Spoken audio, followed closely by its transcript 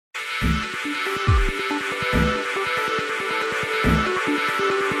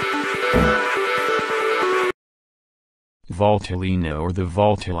Valtellina, or the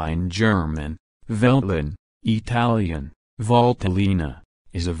Valtelline, German, Veltlin, Italian, Valtellina,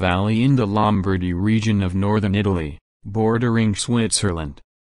 is a valley in the Lombardy region of northern Italy, bordering Switzerland.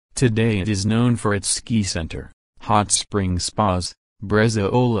 Today it is known for its ski center, hot spring spas,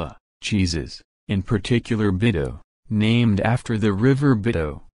 bresaola, cheeses, in particular Bitto, named after the river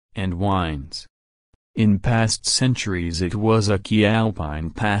Bitto, and wines. In past centuries it was a key alpine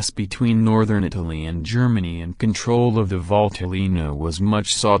pass between northern Italy and Germany, and control of the Valtellina was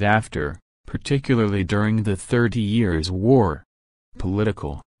much sought after, particularly during the 30 Years' War.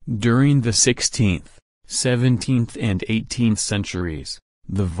 Political. During the 16th, 17th and 18th centuries,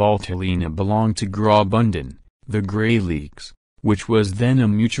 the Valtellina belonged to Graubünden, the Grey Leagues, which was then a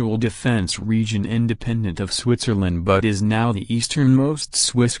mutual defense region independent of Switzerland but is now the easternmost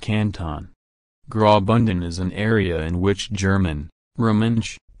Swiss canton. Graubünden is an area in which German,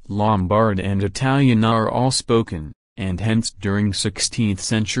 Romansh, Lombard and Italian are all spoken, and hence during 16th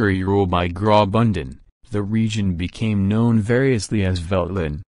century rule by Graubünden, the region became known variously as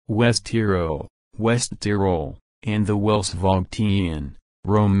Veltlin, West Tyrol, and the Welsvogtien,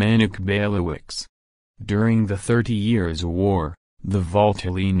 Romanic bailiwicks. During the 30 Years' War, the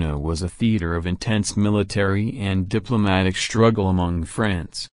Valtellina was a theater of intense military and diplomatic struggle among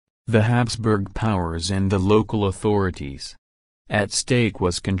France, the Habsburg powers and the local authorities. At stake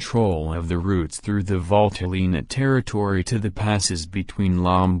was control of the routes through the Valtellina territory to the passes between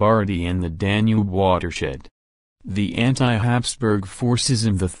Lombardy and the Danube watershed. The anti-Habsburg forces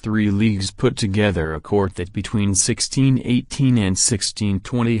in the three leagues put together a court that between 1618 and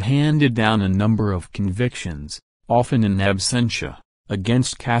 1620 handed down a number of convictions, often in absentia,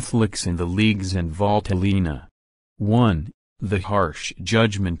 against Catholics in the leagues and Valtellina. 1. The harsh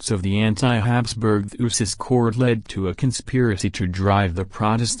judgments of the anti-Habsburg Thusis court led to a conspiracy to drive the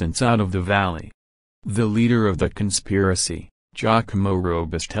Protestants out of the valley. The leader of the conspiracy, Giacomo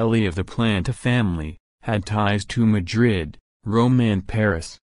Robustelli of the Planta family, had ties to Madrid, Rome and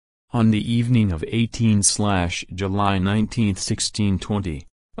Paris. On the evening of 18/July 19, 1620,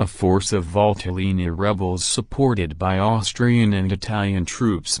 a force of Valtellina rebels supported by Austrian and Italian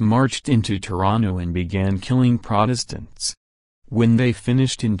troops marched into Tirano and began killing Protestants. When they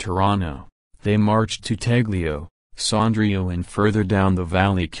finished in Tirano, they marched to Teglio, Sondrio and further down the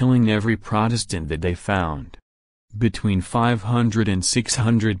valley, killing every Protestant that they found. Between 500 and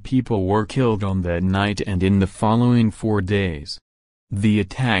 600 people were killed on that night and in the following 4 days. The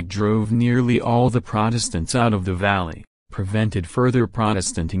attack drove nearly all the Protestants out of the valley, prevented further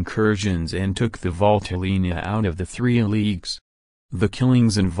Protestant incursions and took the Valtellina out of the three leagues. The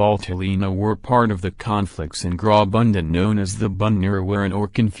killings in Valtellina were part of the conflicts in Graubünden known as the Bunnerwehren or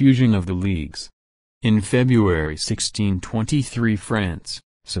confusion of the leagues. In February 1623 France,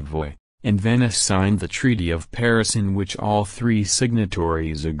 Savoy, and Venice signed the Treaty of Paris, in which all three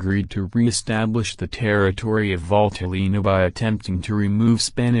signatories agreed to re-establish the territory of Valtellina by attempting to remove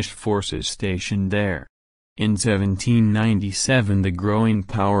Spanish forces stationed there. In 1797 the growing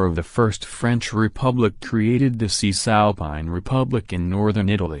power of the First French Republic created the Cisalpine Republic in northern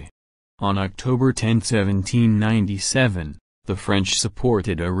Italy. On October 10, 1797, the French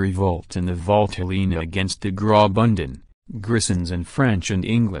supported a revolt in the Valtellina against the Graubünden, Grisons and French and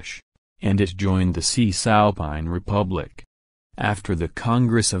English, and it joined the Cisalpine Republic. After the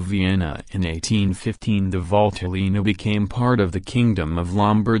Congress of Vienna in 1815 the Valtellina became part of the Kingdom of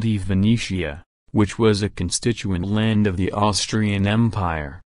Lombardy-Venetia, which was a constituent land of the Austrian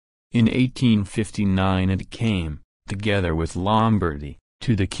Empire. In 1859 it came, together with Lombardy,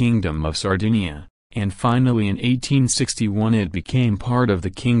 to the Kingdom of Sardinia, and finally in 1861 it became part of the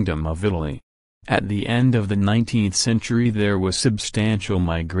Kingdom of Italy. At the end of the 19th century there was substantial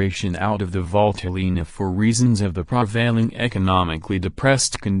migration out of the Valtellina for reasons of the prevailing economically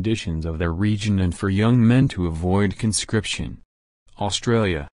depressed conditions of the region and for young men to avoid conscription.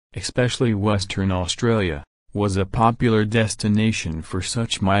 Australia, especially Western Australia, was a popular destination for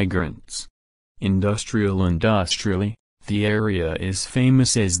such migrants. Industrially, the area is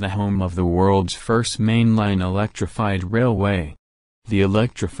famous as the home of the world's first mainline electrified railway. The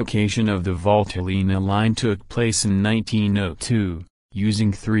electrification of the Valtellina line took place in 1902,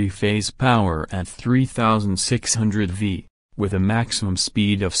 using three-phase power at 3,600 V, with a maximum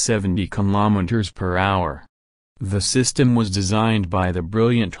speed of 70 km per hour. The system was designed by the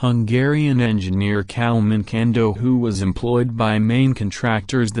brilliant Hungarian engineer Kálmán Kandó, who was employed by main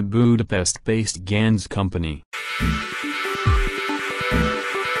contractors the Budapest-based Ganz company.